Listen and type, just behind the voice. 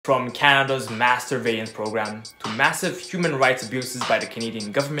From Canada's mass surveillance program to massive human rights abuses by the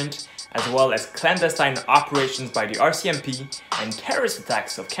Canadian government, as well as clandestine operations by the RCMP and terrorist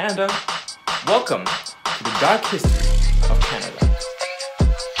attacks of Canada, welcome to the dark history of Canada.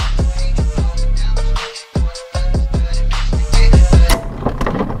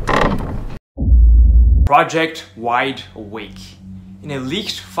 Project WIDEAWAKE. In a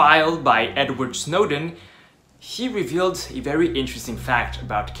leaked file by Edward Snowden, he revealed a very interesting fact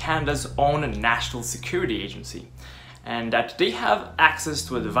about Canada's own national security agency, and that they have access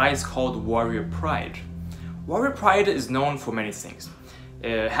to a device called Warrior Pride. Warrior Pride is known for many things.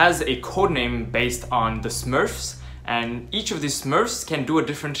 It has a codename based on the Smurfs, and each of these Smurfs can do a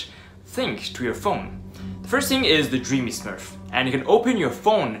different thing to your phone. The first thing is the Dreamy Smurf, and you can open your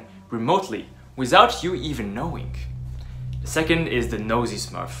phone remotely without you even knowing. The second is the Nosy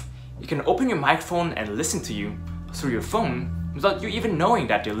Smurf. You can open your microphone and listen to you through your phone without you even knowing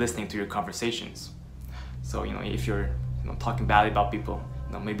that they're listening to your conversations. So, if you're talking badly about people,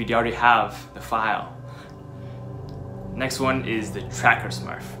 maybe they already have the file. Next one is the Tracker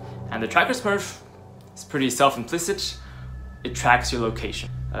Smurf. And the Tracker Smurf is pretty self-implicit. It tracks your location.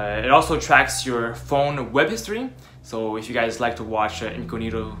 It also tracks your phone web history. So if you guys like to watch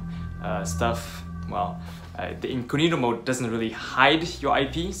incognito stuff, well, the incognito mode doesn't really hide your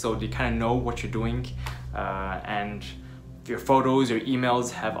IP, so they kind of know what you're doing, and your photos, your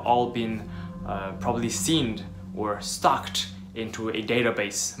emails have all been probably seen or stocked into a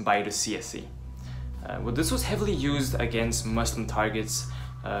database by the CSE. Well, this was heavily used against Muslim targets,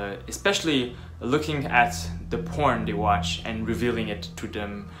 especially looking at the porn they watch and revealing it to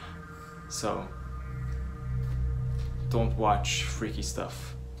them. So don't watch freaky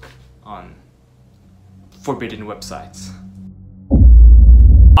stuff on forbidden websites.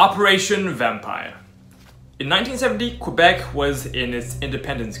 Operation Vampire. In 1970, Quebec was in its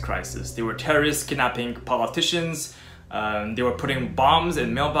independence crisis. There were terrorists kidnapping politicians, they were putting bombs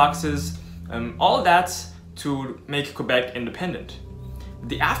in mailboxes, all that to make Quebec independent.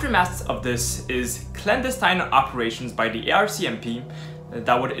 The aftermath of this is clandestine operations by the RCMP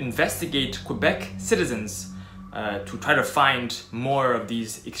that would investigate Quebec citizens to try to find more of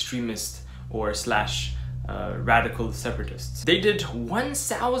these extremists or radical separatists. They did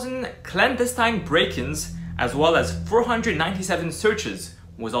 1,000 clandestine break-ins as well as 497 searches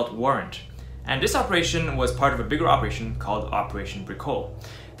without warrant. And this operation was part of a bigger operation called Operation Bricole.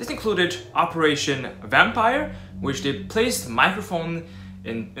 This included Operation Vampire, which they placed microphones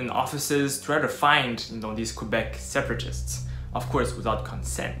in offices to try to find these Quebec separatists, of course without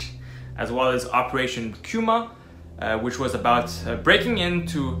consent, as well as Operation Kuma, which was about breaking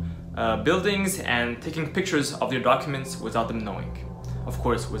into buildings and taking pictures of their documents without them knowing, of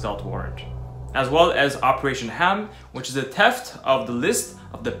course without warrant. As well as Operation Ham, which is a theft of the list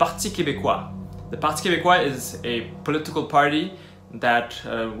of the Parti Québécois. The Parti Québécois is a political party that,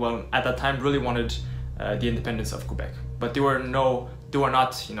 at that time really wanted the independence of Quebec. But they were not,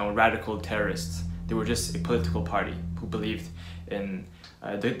 radical terrorists. They were just a political party who believed in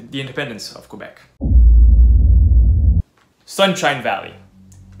the independence of Quebec. Sunshine Valley.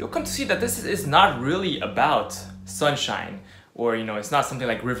 You'll come to see that this is not really about sunshine, or it's not something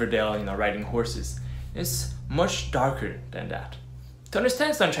like Riverdale, riding horses. It's much darker than that. To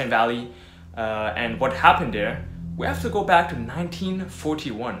understand Sunshine Valley and what happened there, we have to go back to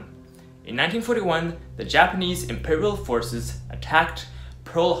 1941. In 1941, the Japanese Imperial forces attacked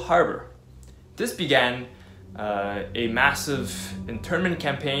Pearl Harbor. This began a massive internment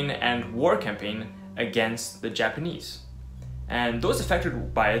campaign and war campaign against the Japanese. And those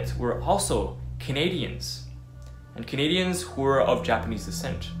affected by it were also Canadians, and Canadians who were of Japanese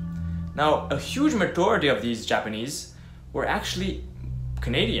descent. Now, a huge majority of these Japanese were actually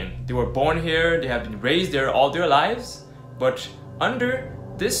Canadian. They were born here, they have been raised there all their lives, but under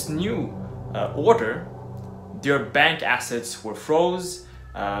this new order, their bank assets were froze,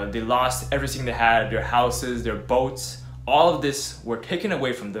 they lost everything they had, their houses, their boats, all of this were taken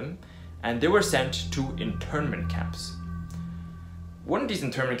away from them, and they were sent to internment camps. One of these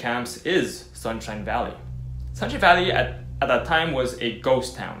internment camps is Sunshine Valley. Sunshine Valley at that time was a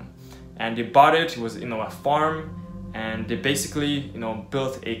ghost town, and they bought it. It was a farm, and they basically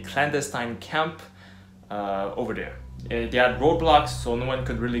built a clandestine camp over there. They had roadblocks, so no one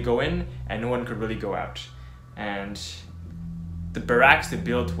could really go in and no one could really go out. And the barracks they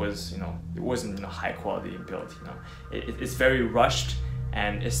built was it wasn't high quality built. It's very rushed,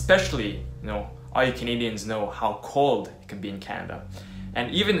 and especially all you Canadians know how cold it can be in Canada. And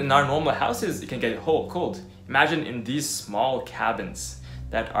even in our normal houses, it can get cold. Imagine in these small cabins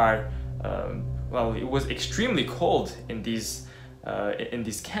that are, it was extremely cold in these in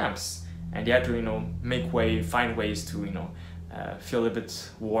these camps, and they had to, you know, find ways to, you know, feel a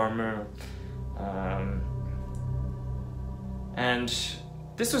bit warmer. And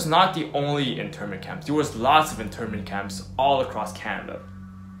this was not the only internment camps. There was lots of internment camps all across Canada.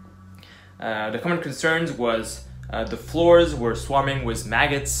 The common concerns was the floors were swarming with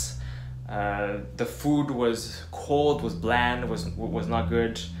maggots. The food was cold, was bland, was not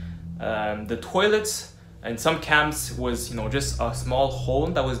good. The toilets in some camps was, you know, just a small hole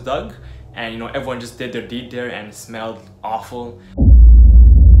that was dug, and, you know, everyone just did their deed there and it smelled awful.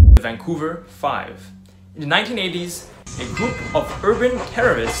 The Vancouver 5. In the 1980s, a group of urban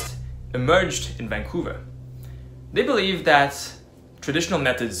terrorists emerged in Vancouver. They believed that traditional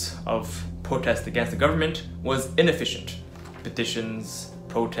methods of protest against the government was inefficient. Petitions,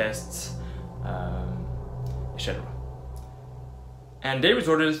 protests, etc. And they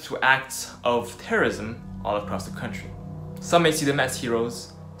resorted to acts of terrorism all across the country. Some may see them as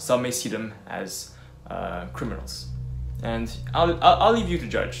heroes, some may see them as criminals. And I'll leave you to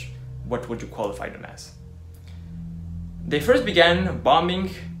judge what would you qualify them as. They first began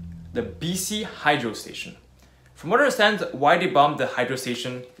bombing the BC hydro station. From what I understand, why they bombed the hydro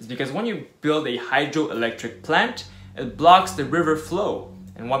station is because when you build a hydroelectric plant, it blocks the river flow.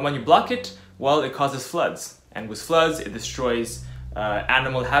 And when you block it, well, it causes floods. And with floods, it destroys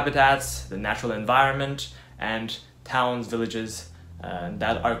animal habitats, the natural environment, and towns, villages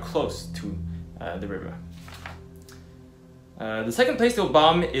that are close to the river. The second place they'll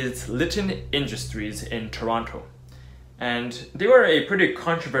bomb is Lytton Industries in Toronto. And they were a pretty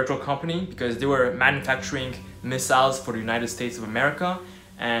controversial company because they were manufacturing missiles for the United States of America,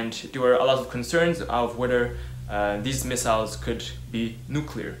 and there were a lot of concerns of whether these missiles could be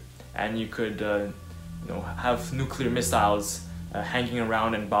nuclear, and you could you know, have nuclear missiles hanging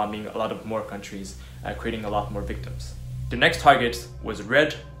around and bombing a lot of more countries, creating a lot more victims. The next target was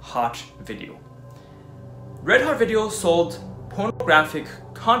Red Hot Video. Red Hot Video sold pornographic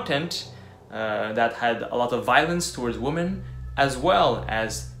content that had a lot of violence towards women, as well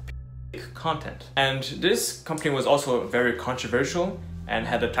as content. And this company was also very controversial and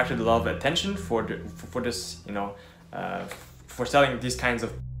had attracted a lot of attention for this, you know, for selling these kinds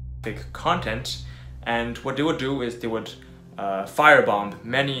of content. And what they would do is they would firebomb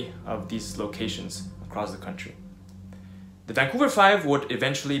many of these locations across the country. The Vancouver 5 would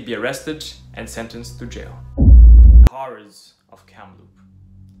eventually be arrested and sentenced to jail. The Horrors of Kamloops.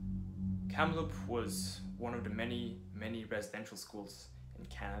 Kamloops was one of the many residential schools in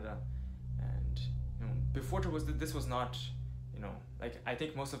Canada, and, you know, before this was not, you know, like, I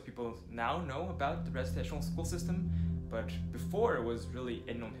think most of people now know about the residential school system, but before it was really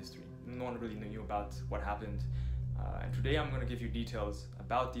unknown history. No one really knew about what happened, and today I'm going to give you details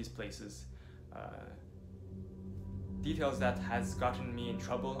about these places, details that has gotten me in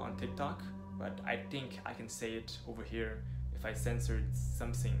trouble on TikTok, but I think I can say it over here if I censored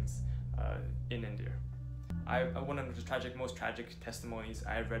some things in India. One of the most tragic testimonies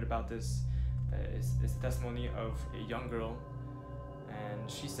I've read about this is the testimony of a young girl, and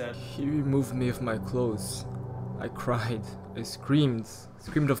she said, "He removed me of my clothes. I cried, I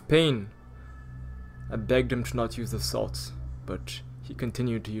screamed of pain. I begged him to not use the salt, but he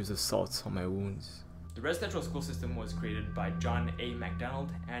continued to use the salt on my wounds." The residential school system was created by John A.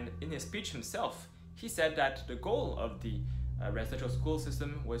 MacDonald, and in his speech himself, he said that the goal of the residential school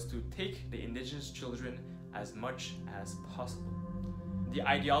system was to take the Indigenous children as much as possible. The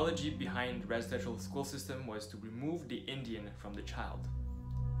ideology behind the residential school system was to remove the Indian from the child.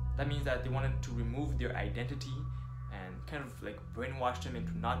 That means that they wanted to remove their identity and kind of like brainwash them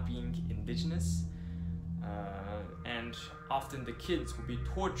into not being Indigenous, and often the kids will be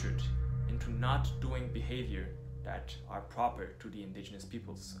tortured into not doing behavior that are proper to the Indigenous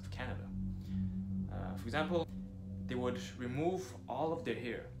peoples of Canada. For example, they would remove all of their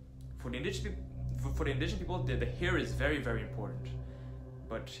hair. For the Indigenous people, the hair is very important,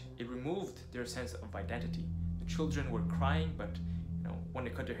 but it removed their sense of identity. The children were crying, but, you know, when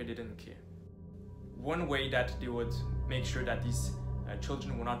they cut their hair, they didn't care. One way that they would make sure that these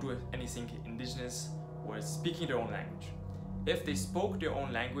children would not do anything Indigenous was speaking their own language. If they spoke their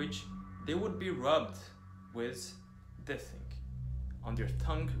own language, they would be rubbed with this thing on their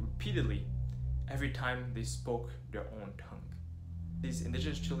tongue repeatedly every time they spoke their own tongue. These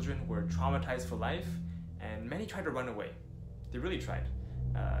Indigenous children were traumatized for life, and many tried to run away. They really tried.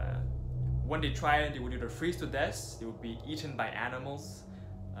 When they tried, they would either freeze to death, they would be eaten by animals,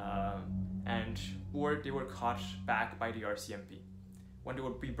 or they were caught back by the RCMP. When they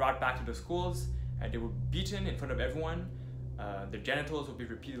would be brought back to the schools, they were beaten in front of everyone. Their genitals would be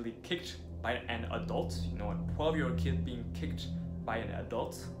repeatedly kicked by an adult, you know, a 12-year-old kid being kicked by an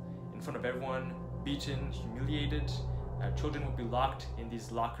adult in front of everyone, beaten, humiliated. Children would be locked in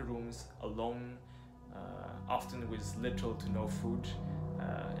these locker rooms alone, often with little to no food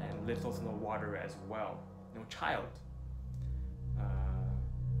and little to no water as well. No child.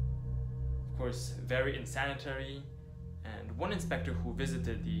 Of course, very insanitary. And one inspector who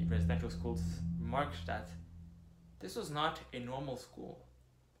visited the residential schools remarked that this was not a normal school.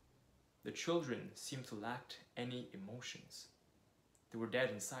 The children seemed to lack any emotions. They were dead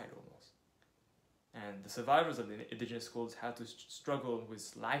inside almost. And the survivors of the indigenous schools had to struggle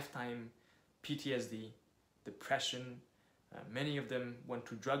with lifetime PTSD, depression. Many of them went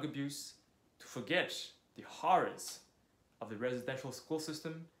to drug abuse to forget the horrors of the residential school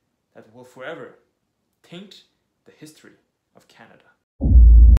system that will forever taint the history of Canada.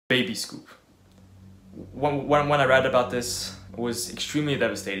 Baby scoop. When I read about this, it was extremely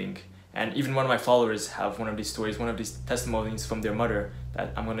devastating. And even one of my followers have one of these stories, one of these testimonies from their mother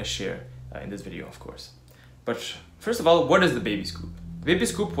that I'm going to share in this video, of course. But first of all, what is the baby scoop? The baby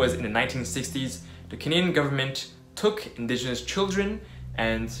scoop was in the 1960s. The Canadian government took Indigenous children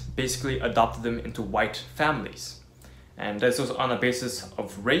and basically adopted them into white families. And this was on a basis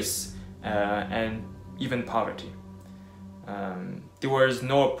of race and even poverty. There was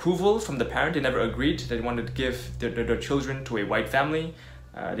no approval from the parent. They never agreed that they wanted to give their children to a white family.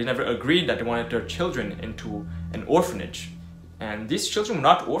 They never agreed that they wanted their children into an orphanage. And these children were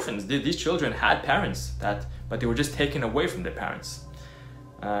not orphans. These children had parents, but they were just taken away from their parents.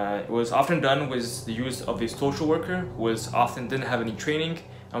 It was often done with the use of a social worker who often didn't have any training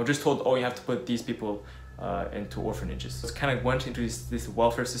and was just told, oh, you have to put these people into orphanages. It kind of went into this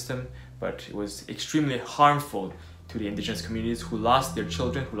welfare system, but it was extremely harmful to the Indigenous communities who lost their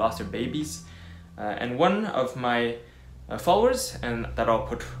children, who lost their babies. And one of my followers, and that I'll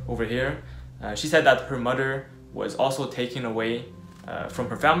put over here, she said that her mother was also taken away from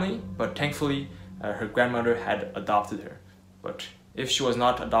her family, but thankfully her grandmother had adopted her. But if she was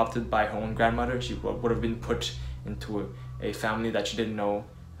not adopted by her own grandmother, she would have been put into a family that she didn't know,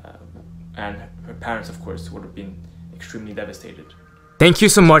 and her parents, of course, would have been extremely devastated. Thank you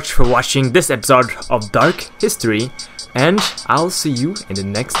so much for watching this episode of Dark History, and I'll see you in the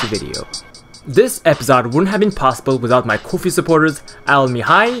next video. This episode wouldn't have been possible without my Ko-fi supporters Al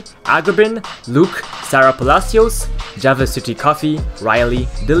Mihai, Agrabin, Luke, Sarah Palacios, Java City Coffee, Riley,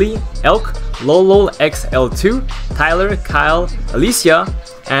 Dilly, Elk, Lolol XL2, Tyler, Kyle, Alicia,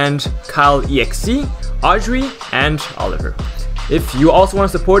 and Kyle EXC, Audrey, and Oliver. If you also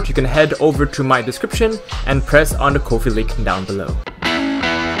want to support, you can head over to my description and press on the Ko-fi link down below.